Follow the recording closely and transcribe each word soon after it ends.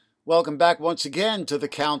Welcome back once again to the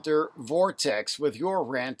Counter Vortex with your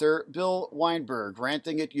ranter, Bill Weinberg,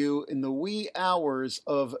 ranting at you in the wee hours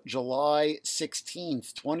of July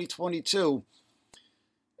 16th, 2022.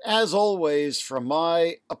 As always, from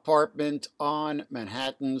my apartment on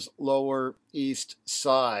Manhattan's Lower East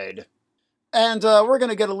Side. And we're going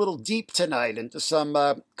to get a little deep tonight into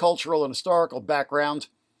some cultural and historical background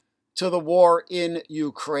to the war in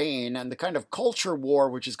Ukraine and the kind of culture war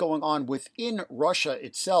which is going on within Russia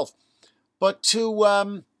itself. But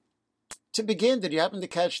to begin, did you happen to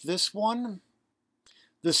catch this one?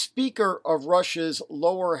 The Speaker of Russia's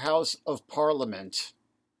lower house of parliament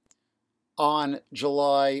on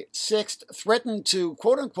July 6th threatened to,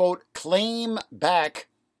 quote-unquote, claim back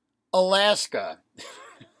Alaska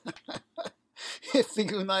if the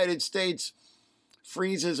United States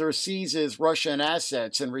freezes or seizes Russian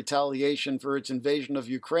assets in retaliation for its invasion of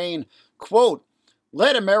Ukraine. Quote,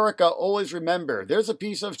 let America always remember, there's a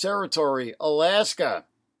piece of territory, Alaska.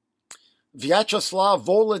 Vyacheslav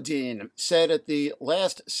Volodin said at the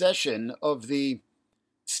last session of the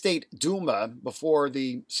State Duma before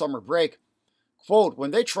the summer break, quote,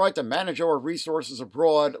 when they try to manage our resources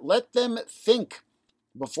abroad, let them think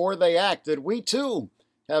before they act that we too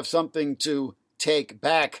have something to take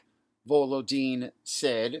back, Volodin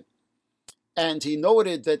said. And he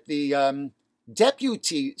noted that the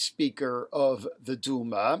deputy speaker of the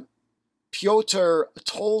Duma, Pyotr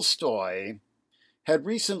Tolstoy, had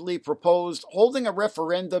recently proposed holding a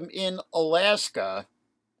referendum in Alaska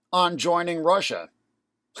on joining Russia.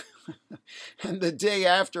 And the day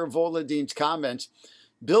after Volodin's comments,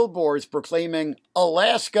 billboards proclaiming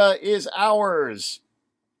Alaska is ours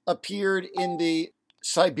appeared in the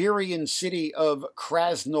Siberian city of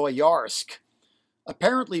Krasnoyarsk,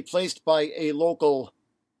 apparently placed by a local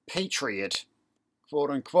patriot,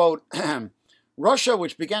 quote-unquote. Russia,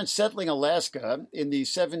 which began settling Alaska in the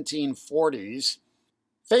 1740s,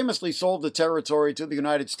 famously sold the territory to the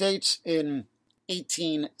United States in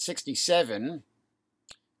 1867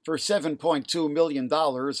 for $7.2 million,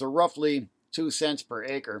 or roughly 2 cents per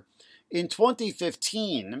acre. In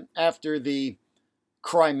 2015, after the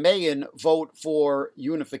Crimean vote for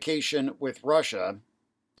unification with Russia,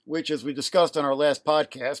 which, as we discussed on our last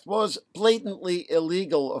podcast, was blatantly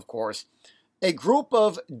illegal, of course, a group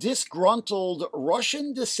of disgruntled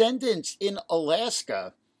Russian descendants in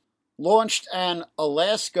Alaska launched an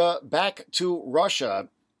Alaska Back to Russia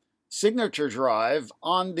signature drive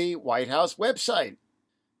on the White House website.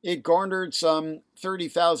 It garnered some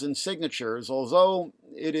 30,000 signatures, although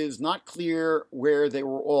it is not clear where they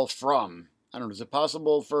were all from. I don't know. Is it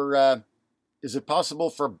possible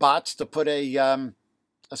for bots to put a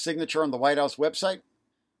signature on the White House website?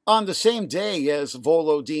 On the same day as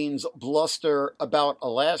Volodin's bluster about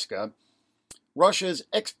Alaska, Russia's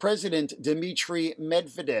ex-president Dmitry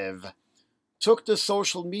Medvedev took to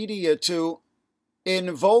social media to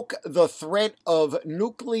invoke the threat of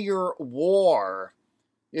nuclear war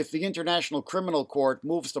if the International Criminal Court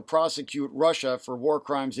moves to prosecute Russia for war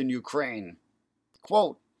crimes in Ukraine.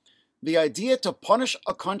 Quote, the idea to punish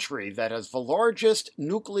a country that has the largest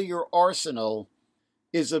nuclear arsenal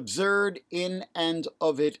is absurd in and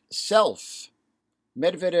of itself,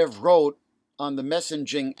 Medvedev wrote on the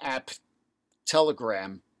messaging app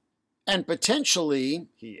Telegram, and potentially,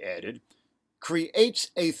 he added, creates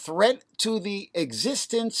a threat to the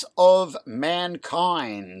existence of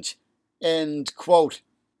mankind, end quote.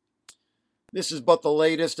 This is but the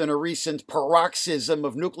latest in a recent paroxysm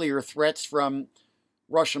of nuclear threats from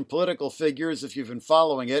Russian political figures, if you've been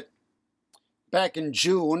following it. Back in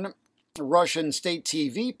June, Russian state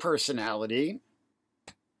TV personality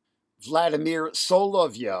Vladimir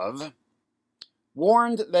Solovyev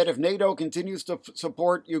warned that if NATO continues to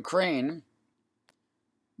support Ukraine,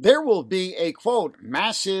 there will be a, quote,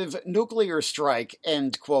 massive nuclear strike,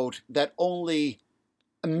 end quote, that only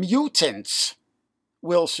mutants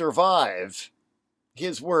will survive.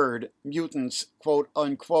 His word, mutants, quote,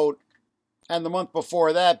 unquote. And the month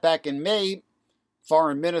before that, back in May,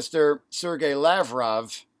 Foreign Minister Sergei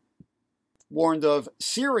Lavrov warned of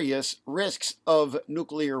serious risks of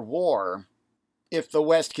nuclear war if the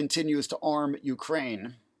West continues to arm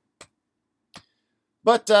Ukraine.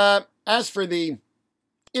 But as for the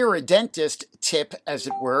irredentist tip, as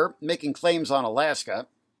it were, making claims on Alaska,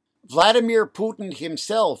 Vladimir Putin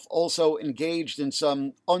himself also engaged in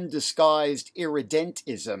some undisguised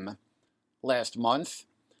irredentism last month,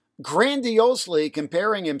 grandiosely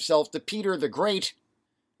comparing himself to Peter the Great,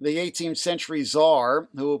 the 18th century Tsar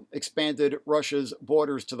who expanded Russia's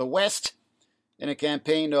borders to the west in a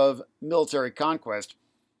campaign of military conquest.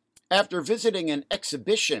 After visiting an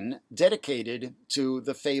exhibition dedicated to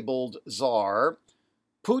the fabled Tsar,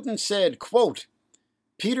 Putin said, quote,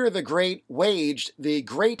 Peter the Great waged the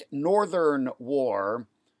Great Northern War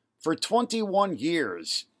for 21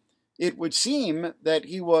 years. It would seem that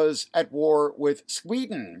he was at war with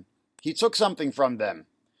Sweden. He took something from them.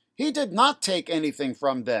 He did not take anything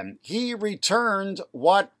from them. He returned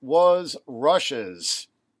what was Russia's.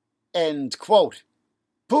 End quote.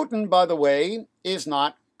 Putin, by the way, is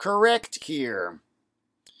not correct here.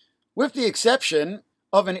 With the exception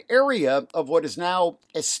of an area of what is now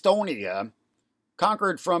Estonia,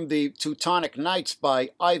 conquered from the Teutonic Knights by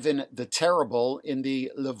Ivan the Terrible in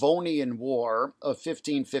the Livonian War of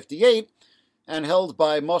 1558, and held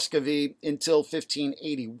by Muscovy until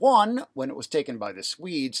 1581, when it was taken by the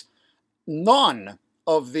Swedes, none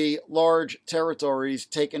of the large territories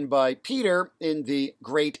taken by Peter in the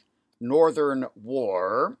Great Northern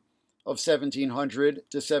War of 1700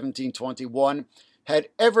 to 1721 had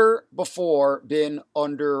ever before been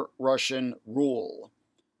under Russian rule.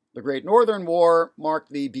 The Great Northern War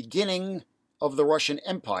marked the beginning of the Russian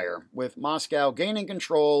Empire, with Moscow gaining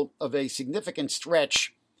control of a significant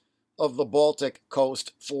stretch of the Baltic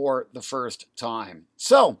coast for the first time.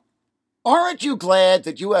 So, aren't you glad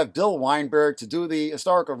that you have Bill Weinberg to do the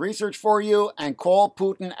historical research for you and call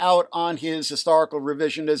Putin out on his historical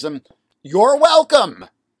revisionism? You're welcome!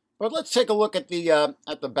 But let's take a look at the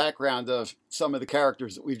background of some of the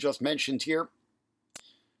characters that we've just mentioned here.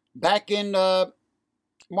 Back in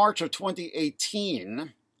March of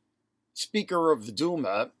 2018, Speaker of the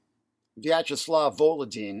Duma, Vyacheslav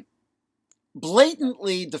Volodin,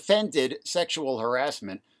 blatantly defended sexual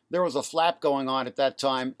harassment. There was a flap going on at that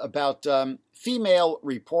time about female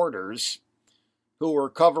reporters who were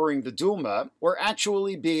covering the Duma were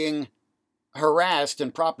actually being harassed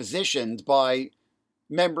and propositioned by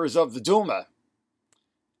members of the Duma.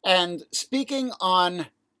 And speaking on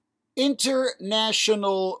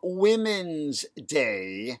International Women's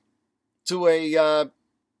Day to a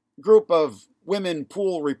group of women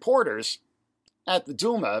pool reporters at the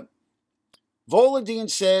Duma, Volodin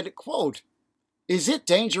said, quote, "Is it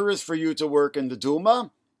dangerous for you to work in the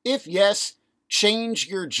Duma? If yes, change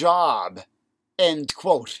your job." End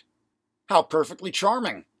quote. How perfectly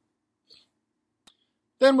charming.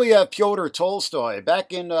 Then we have Pyotr Tolstoy.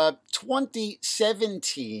 Back in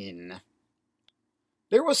 2017,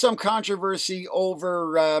 there was some controversy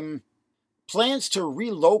over plans to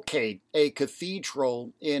relocate a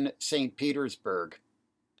cathedral in St. Petersburg.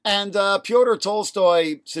 And Pyotr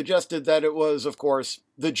Tolstoy suggested that it was, of course,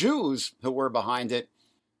 the Jews who were behind it,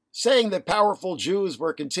 saying that powerful Jews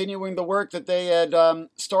were continuing the work that they had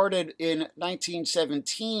started in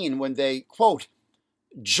 1917 when they, quote,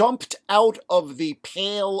 jumped out of the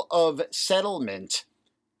Pale of Settlement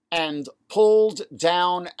and pulled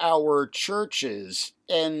down our churches,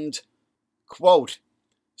 end quote.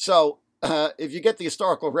 So, if you get the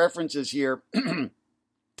historical references here,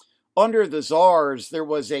 under the Tsars, there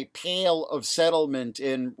was a Pale of Settlement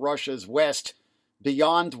in Russia's west,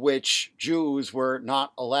 beyond which Jews were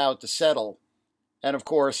not allowed to settle. And of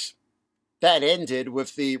course, that ended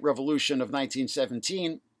with the revolution of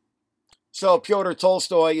 1917. So Pyotr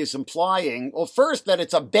Tolstoy is implying, well, first, that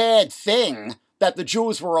it's a bad thing that the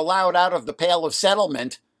Jews were allowed out of the Pale of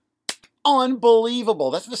Settlement. Unbelievable.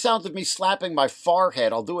 That's the sound of me slapping my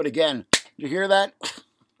forehead. I'll do it again. Did you hear that?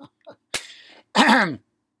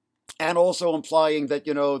 And also implying that,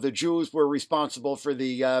 the Jews were responsible for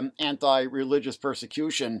the anti-religious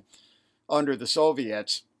persecution under the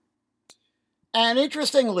Soviets. And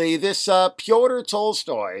interestingly, this Pyotr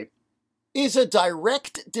Tolstoy is a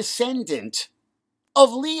direct descendant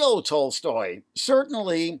of Leo Tolstoy.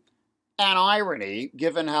 Certainly an irony,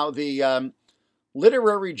 given how the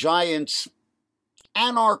literary giant's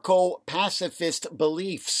anarcho-pacifist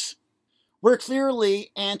beliefs were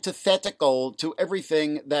clearly antithetical to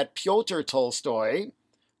everything that Pyotr Tolstoy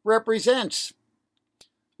represents.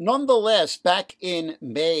 Nonetheless, back in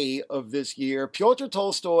May of this year, Pyotr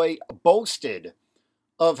Tolstoy boasted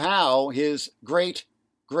of how his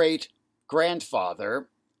great-great-grandfather,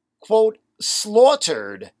 quote,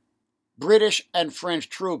 slaughtered British and French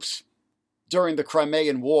troops during the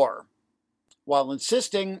Crimean War, while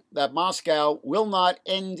insisting that Moscow will not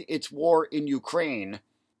end its war in Ukraine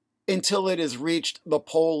until it has reached the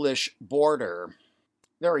Polish border.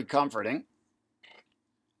 Very comforting.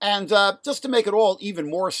 And just to make it all even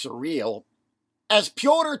more surreal, as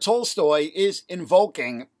Pyotr Tolstoy is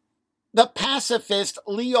invoking the pacifist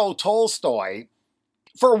Leo Tolstoy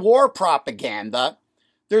for war propaganda,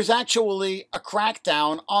 there's actually a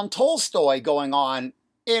crackdown on Tolstoy going on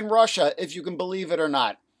in Russia, if you can believe it or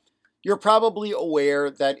not. You're probably aware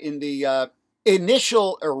that in the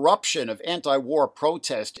initial eruption of anti-war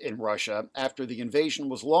protest in Russia after the invasion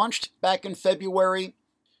was launched back in February,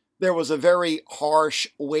 there was a very harsh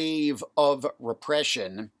wave of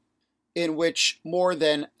repression in which more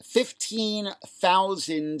than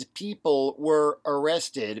 15,000 people were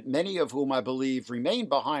arrested, many of whom I believe remain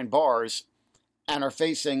behind bars and are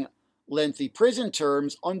facing lengthy prison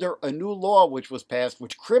terms under a new law which was passed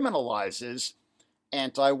which criminalizes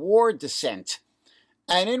anti-war dissent.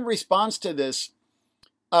 And in response to this,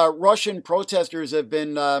 Russian protesters have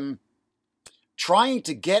been trying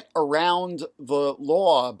to get around the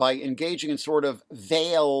law by engaging in sort of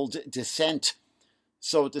veiled dissent,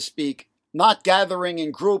 so to speak, not gathering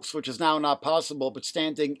in groups, which is now not possible, but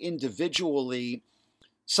standing individually,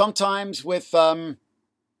 sometimes with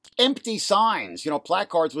empty signs,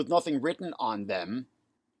 placards with nothing written on them,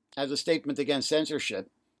 as a statement against censorship.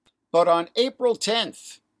 But on April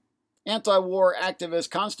 10th, anti-war activist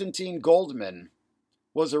Konstantin Goldman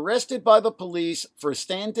was arrested by the police for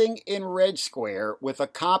standing in Red Square with a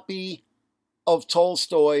copy of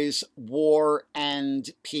Tolstoy's War and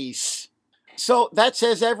Peace. So that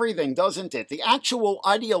says everything, doesn't it? The actual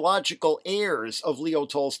ideological heirs of Leo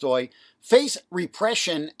Tolstoy face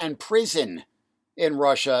repression and prison in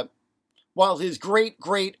Russia, while his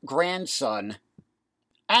great-great-grandson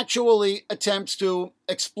actually attempts to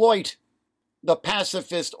exploit the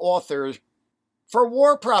pacifist author for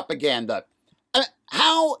war propaganda.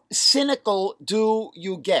 How cynical do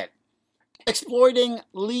you get? Exploiting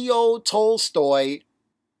Leo Tolstoy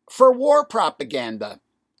for war propaganda.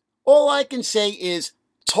 All I can say is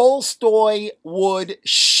Tolstoy would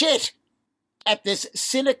shit at this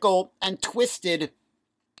cynical and twisted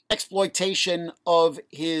exploitation of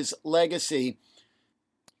his legacy.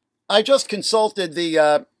 I just consulted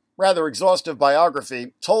the rather exhaustive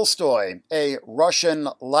biography, Tolstoy, A Russian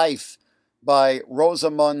Life, by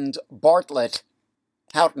Rosamund Bartlett,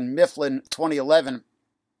 Houghton Mifflin, 2011.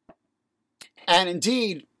 And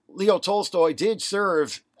indeed, Leo Tolstoy did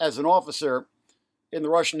serve as an officer in the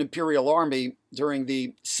Russian Imperial Army during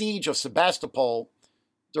the siege of Sebastopol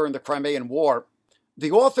during the Crimean War.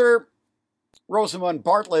 The author, Rosamund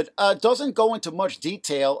Bartlett, doesn't go into much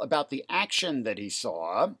detail about the action that he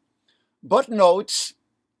saw, but notes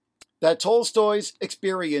that Tolstoy's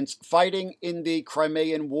experience fighting in the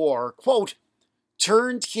Crimean War, quote,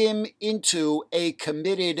 turned him into a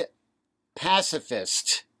committed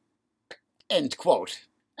pacifist, end quote.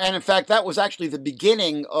 And in fact, that was actually the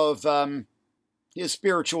beginning of his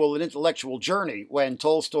spiritual and intellectual journey when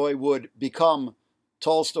Tolstoy would become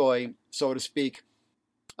Tolstoy, so to speak.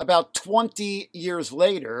 About 20 years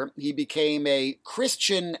later, he became a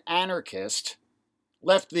Christian anarchist,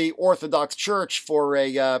 left the Orthodox Church for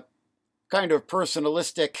a kind of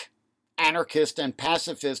personalistic anarchist and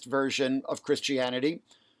pacifist version of Christianity,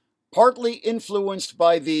 partly influenced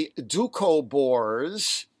by the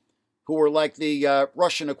Doukhobors, who were like the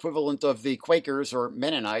Russian equivalent of the Quakers or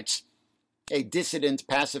Mennonites, a dissident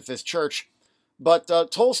pacifist church. But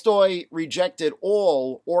Tolstoy rejected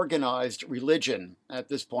all organized religion at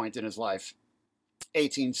this point in his life,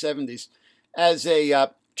 1870s, as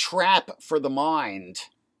a trap for the mind,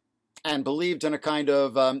 and believed in a kind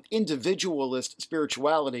of individualist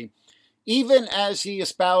spirituality, even as he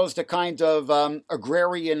espoused a kind of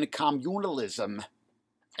agrarian communalism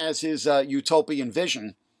as his utopian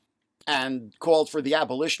vision and called for the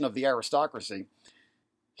abolition of the aristocracy.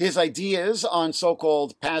 His ideas on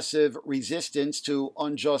so-called passive resistance to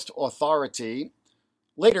unjust authority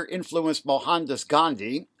later influenced Mohandas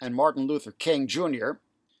Gandhi and Martin Luther King Jr.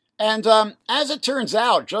 And as it turns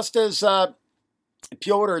out, just as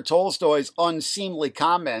Pyotr Tolstoy's unseemly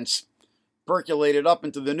comments percolated up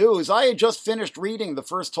into the news, I had just finished reading the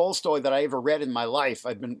first Tolstoy that I ever read in my life.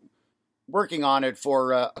 I'd been working on it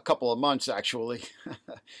for a couple of months, actually,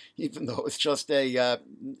 even though it's just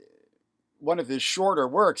one of his shorter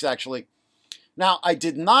works, actually. Now, I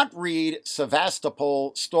did not read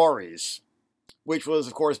Sevastopol Stories, which was,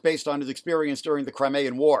 of course, based on his experience during the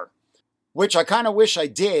Crimean War, which I kind of wish I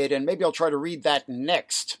did, and maybe I'll try to read that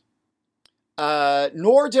next.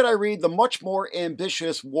 Nor did I read the much more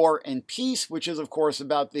ambitious War and Peace, which is, of course,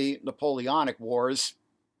 about the Napoleonic Wars.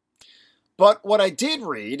 But what I did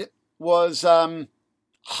read was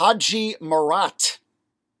Haji Marat,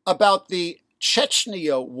 about the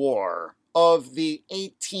Chechnya War of the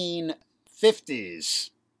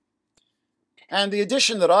 1850s. And the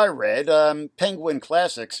edition that I read, Penguin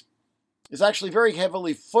Classics, is actually very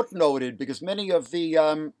heavily footnoted because many of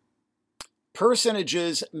the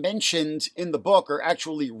personages mentioned in the book are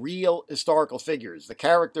actually real historical figures. The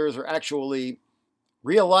characters are actually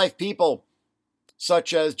real-life people,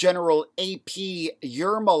 such as General A.P.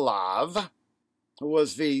 Yermolov, who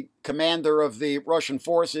was the commander of the Russian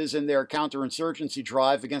forces in their counterinsurgency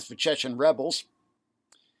drive against the Chechen rebels.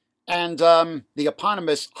 And the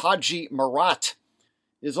eponymous Haji Marat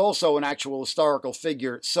is also an actual historical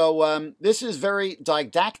figure. So this is very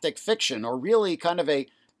didactic fiction, or really kind of a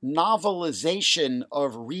novelization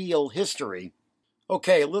of real history.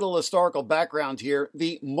 Okay, a little historical background here.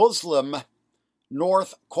 The Muslim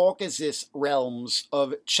North Caucasus realms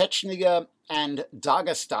of Chechnya and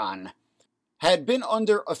Dagestan had been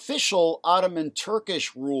under official Ottoman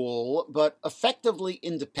Turkish rule, but effectively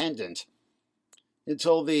independent,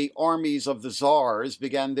 until the armies of the Tsars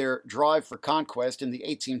began their drive for conquest in the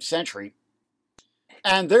 18th century.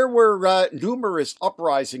 And there were numerous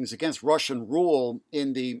uprisings against Russian rule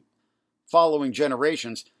in the following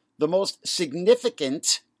generations, the most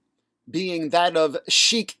significant being that of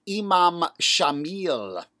Sheikh Imam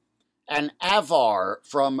Shamil, an Avar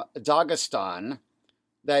from Dagestan,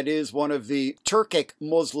 that is one of the Turkic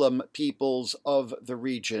Muslim peoples of the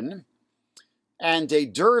region, and a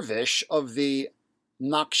dervish of the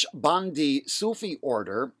Naqshbandi Sufi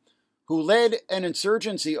order, who led an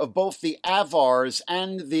insurgency of both the Avars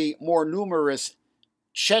and the more numerous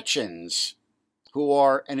Chechens, who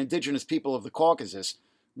are an indigenous people of the Caucasus,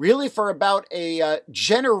 really for about a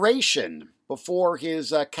generation before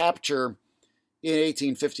his capture in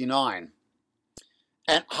 1859.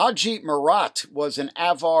 And Haji Marat was an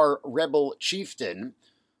Avar rebel chieftain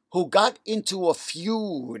who got into a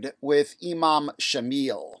feud with Imam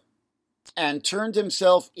Shamil and turned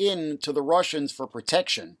himself in to the Russians for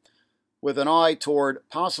protection, with an eye toward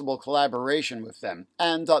possible collaboration with them.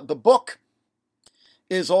 And the book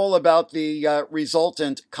is all about the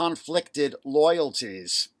resultant conflicted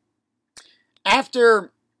loyalties.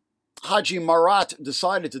 After Haji Marat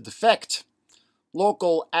decided to defect,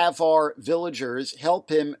 local Avar villagers helped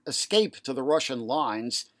him escape to the Russian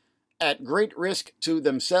lines at great risk to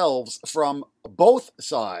themselves from both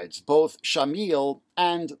sides, both Shamil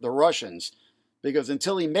and the Russians, because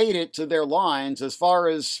until he made it to their lines, as far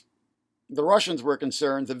as the Russians were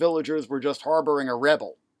concerned, the villagers were just harboring a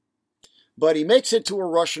rebel. But he makes it to a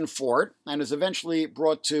Russian fort and is eventually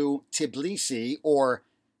brought to Tbilisi, or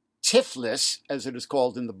Tiflis, as it is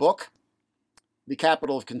called in the book, the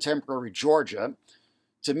capital of contemporary Georgia,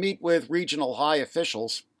 to meet with regional high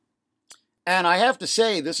officials. And I have to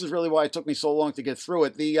say, this is really why it took me so long to get through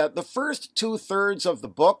it. The first 2/3 of the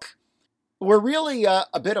book were really a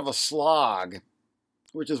bit of a slog,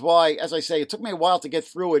 which is why, as I say, it took me a while to get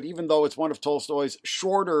through it, even though it's one of Tolstoy's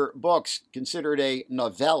shorter books, considered a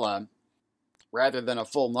novella rather than a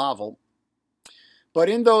full novel. But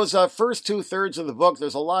in those first 2/3 of the book,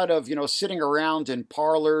 there's a lot of, sitting around in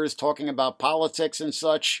parlors, talking about politics and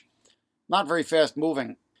such. Not very fast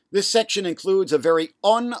moving. This section includes a very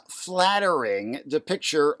unflattering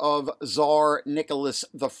depiction of Tsar Nicholas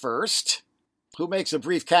I, who makes a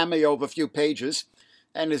brief cameo of a few pages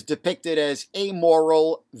and is depicted as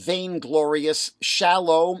amoral, vainglorious,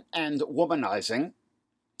 shallow, and womanizing.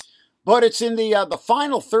 But it's in the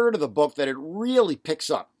final third of the book that it really picks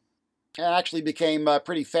up. It actually became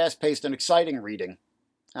pretty fast-paced and exciting reading.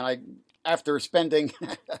 And after spending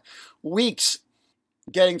weeks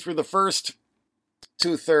getting through the first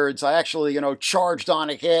 2/3, I actually, charged on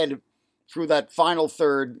ahead through that final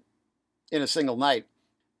third in a single night.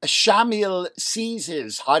 Shamil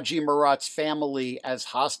seizes Haji Marat's family as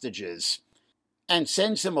hostages and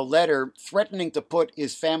sends him a letter threatening to put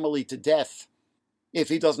his family to death if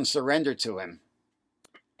he doesn't surrender to him.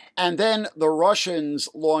 And then the Russians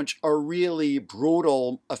launch a really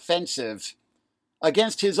brutal offensive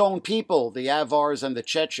against his own people, the Avars and the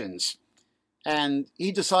Chechens. And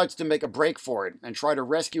he decides to make a break for it and try to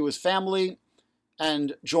rescue his family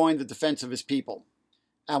and join the defense of his people.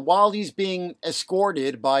 And while he's being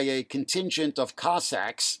escorted by a contingent of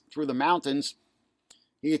Cossacks through the mountains,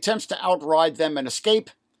 he attempts to outride them and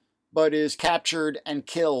escape, but is captured and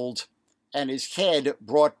killed, and his head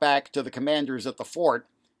brought back to the commanders at the fort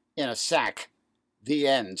in a sack. The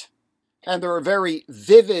end. And there are very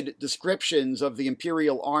vivid descriptions of the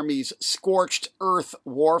Imperial Army's scorched earth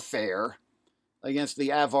warfare against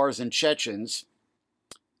the Avars and Chechens,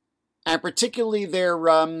 and particularly their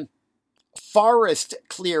forest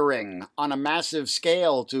clearing on a massive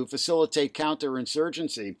scale to facilitate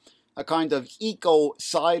counterinsurgency, a kind of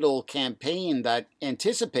ecocidal campaign that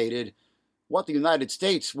anticipated what the United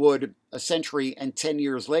States would, a century and 10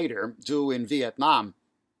 years later, do in Vietnam.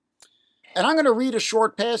 And I'm going to read a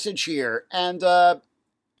short passage here, and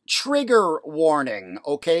trigger warning,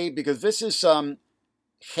 okay, because this is some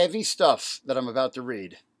heavy stuff that I'm about to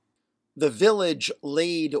read. The village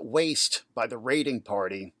laid waste by the raiding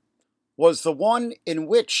party was the one in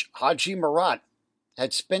which Haji Marat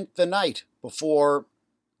had spent the night before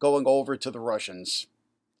going over to the Russians.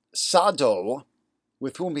 Sado,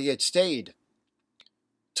 with whom he had stayed,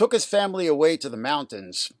 took his family away to the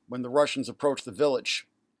mountains when the Russians approached the village.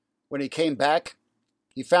 When he came back,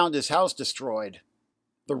 he found his house destroyed.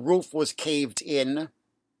 The roof was caved in.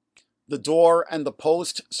 The door and the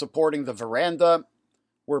post supporting the veranda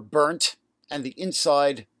were burnt and the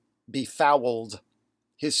inside befouled.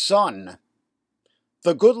 His son,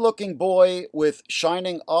 the good-looking boy with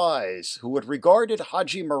shining eyes who had regarded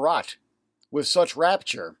Haji Marat with such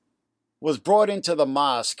rapture, was brought into the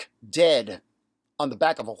mosque dead on the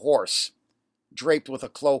back of a horse, draped with a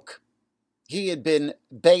cloak. He had been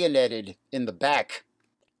bayoneted in the back.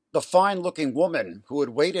 The fine-looking woman who had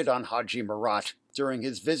waited on Haji Marat during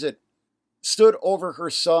his visit stood over her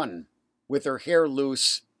son with her hair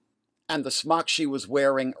loose and the smock she was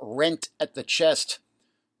wearing rent at the chest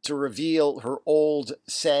to reveal her old,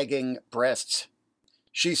 sagging breasts.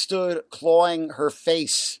 She stood clawing her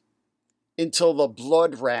face until the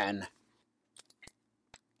blood ran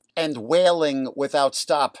and wailing without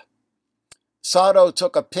stop. Sado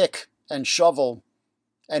took a pick and shovel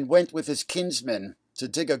and went with his kinsmen to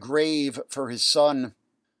dig a grave for his son.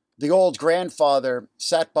 The old grandfather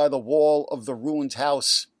sat by the wall of the ruined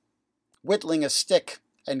house, whittling a stick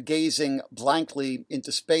and gazing blankly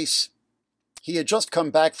into space. He had just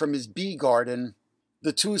come back from his bee garden.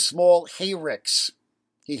 The 2 small hayricks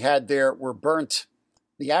he had there were burnt.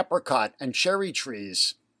 The apricot and cherry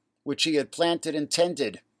trees, which he had planted and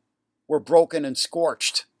tended, were broken and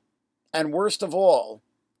scorched. And worst of all,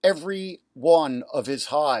 every one of his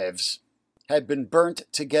hives had been burnt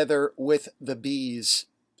together with the bees.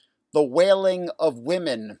 The wailing of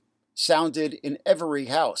women sounded in every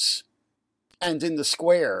house, and in the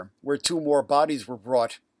square where 2 more bodies were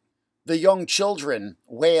brought, the young children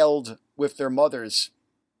wailed with their mothers.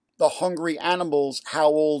 The hungry animals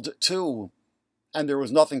howled too, and there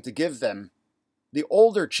was nothing to give them. The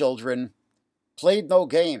older children played no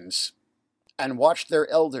games and watched their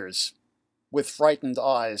elders with frightened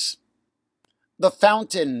eyes. The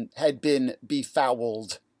fountain had been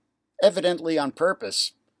befouled, evidently on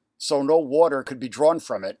purpose, so no water could be drawn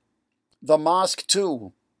from it. The mosque,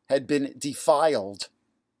 too, had been defiled,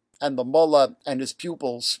 and the mullah and his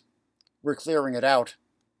pupils were clearing it out.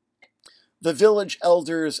 The village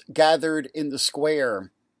elders gathered in the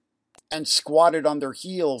square and squatted on their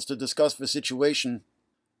heels to discuss the situation.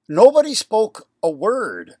 Nobody spoke a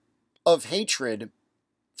word of hatred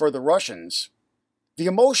for the Russians. The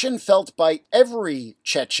emotion felt by every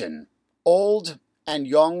Chechen, old and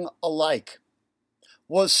young alike,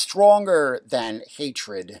 was stronger than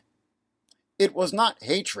hatred. It was not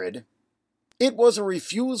hatred. It was a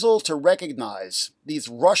refusal to recognize these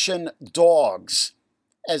Russian dogs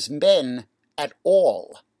as men at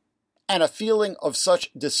all, and a feeling of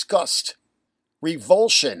such disgust,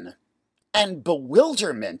 revulsion, and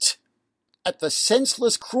bewilderment at the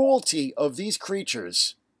senseless cruelty of these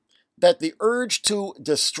creatures that the urge to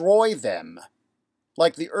destroy them,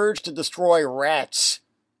 like the urge to destroy rats,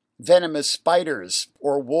 venomous spiders,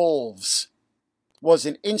 or wolves, was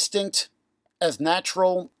an instinct as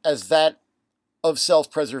natural as that of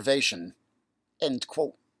self-preservation. End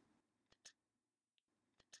quote.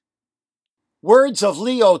 Words of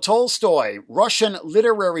Leo Tolstoy, Russian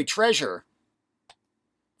literary treasure,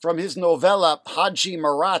 from his novella Haji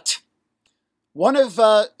Marat. One of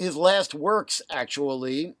his last works,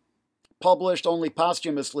 actually, published only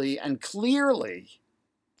posthumously, and clearly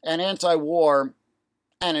an anti-war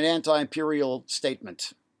and an anti-imperial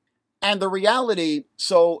statement. And the reality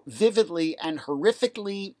so vividly and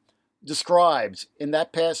horrifically described in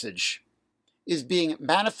that passage is being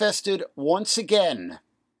manifested once again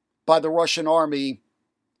by the Russian army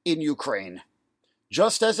in Ukraine,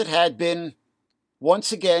 just as it had been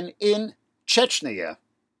once again in Chechnya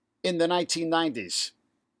in the 1990s.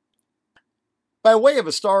 By way of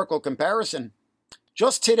historical comparison,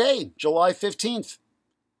 just today, July 15th,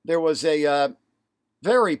 there was a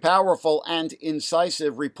very powerful and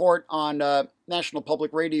incisive report on National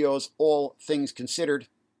Public Radio's All Things Considered.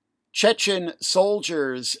 Chechen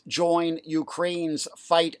soldiers join Ukraine's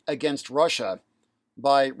fight against Russia,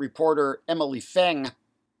 by reporter Emily Feng,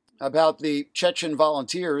 about the Chechen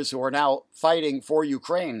volunteers who are now fighting for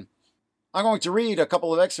Ukraine. I'm going to read a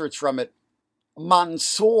couple of excerpts from it.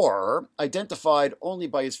 Mansour, identified only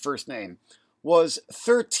by his first name, was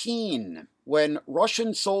 13 when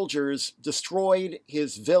Russian soldiers destroyed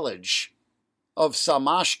his village of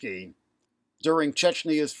Samashki during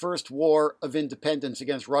Chechnya's first war of independence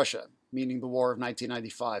against Russia, meaning the war of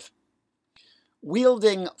 1995.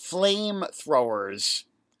 Wielding flamethrowers,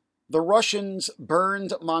 The Russians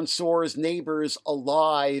burned Mansour's neighbors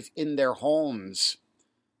alive in their homes,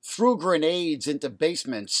 threw grenades into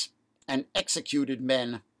basements, and executed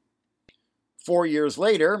men. 4 years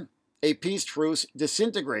later, a peace truce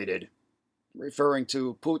disintegrated, referring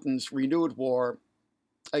to Putin's renewed war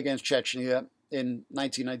against Chechnya in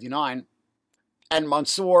 1999, and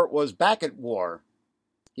Mansour was back at war.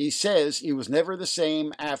 He says he was never the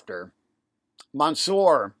same after.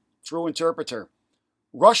 Mansour, through interpreter,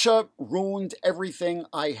 Russia ruined everything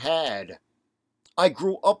I had. I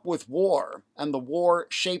grew up with war, and the war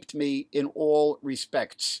shaped me in all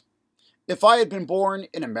respects. If I had been born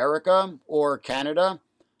in America or Canada,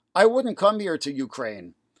 I wouldn't come here to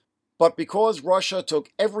Ukraine. But because Russia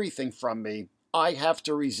took everything from me, I have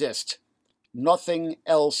to resist. Nothing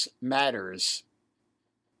else matters.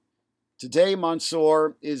 Today,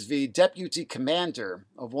 Mansour is the deputy commander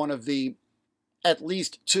of one of the at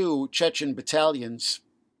least 2 Chechen battalions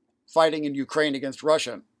fighting in Ukraine against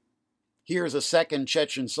Russia. Here's a second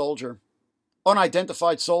Chechen soldier.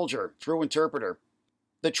 Unidentified soldier, through interpreter.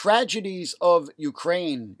 The tragedies of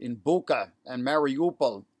Ukraine in Bucha and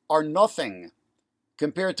Mariupol are nothing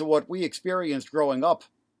compared to what we experienced growing up.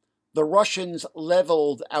 The Russians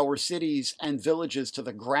leveled our cities and villages to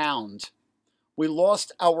the ground. We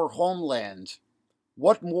lost our homeland.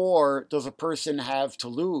 What more does a person have to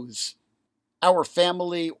lose? Our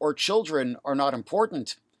family or children are not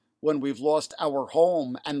important when we've lost our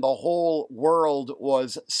home and the whole world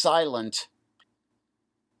was silent.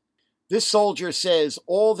 This soldier says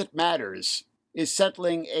all that matters is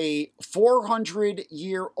settling a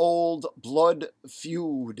 400-year-old blood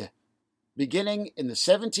feud beginning in the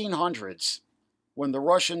 1700s when the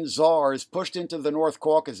Russian czars pushed into the North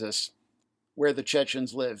Caucasus where the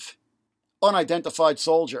Chechens live. Unidentified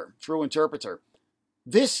soldier, through interpreter.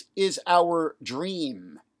 This is our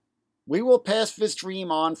dream. We will pass this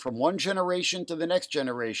dream on from one generation to the next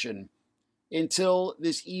generation until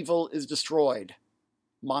this evil is destroyed.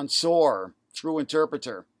 Mansour, through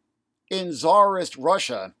interpreter. In Tsarist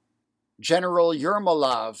Russia, General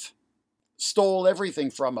Yermolov stole everything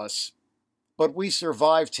from us, but we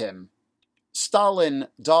survived him. Stalin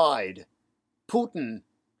died. Putin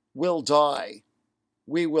will die.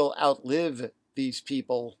 We will outlive these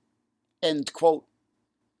people. End quote.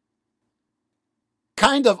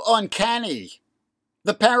 Kind of uncanny,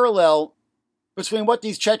 the parallel between what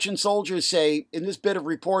these Chechen soldiers say in this bit of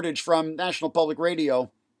reportage from National Public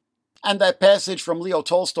Radio and that passage from Leo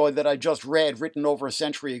Tolstoy that I just read, written over a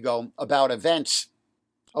century ago, about events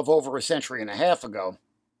of over a century and a half ago.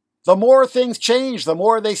 The more things change, the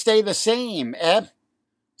more they stay the same, eh?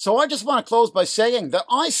 So I just want to close by saying that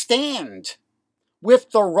I stand with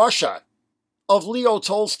the Russia of Leo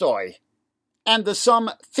Tolstoy and the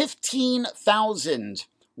some 15,000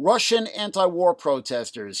 Russian anti-war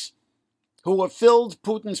protesters who have filled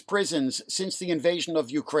Putin's prisons since the invasion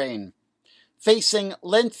of Ukraine, facing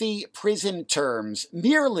lengthy prison terms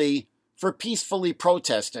merely for peacefully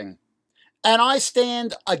protesting. And I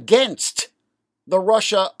stand against the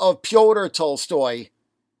Russia of Pyotr Tolstoy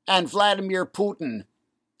and Vladimir Putin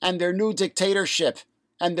and their new dictatorship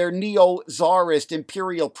and their neo-Tsarist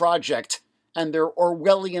imperial project and their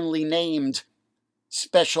Orwellianly named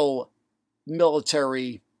special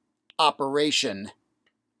military operation.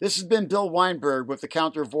 This has been Bill Weinberg with the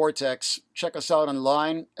Counter Vortex. Check us out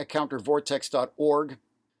online at countervortex.org.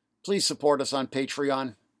 Please support us on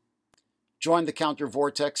Patreon. Join the Counter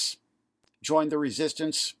Vortex. Join the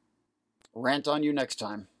resistance. Rant on you next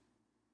time.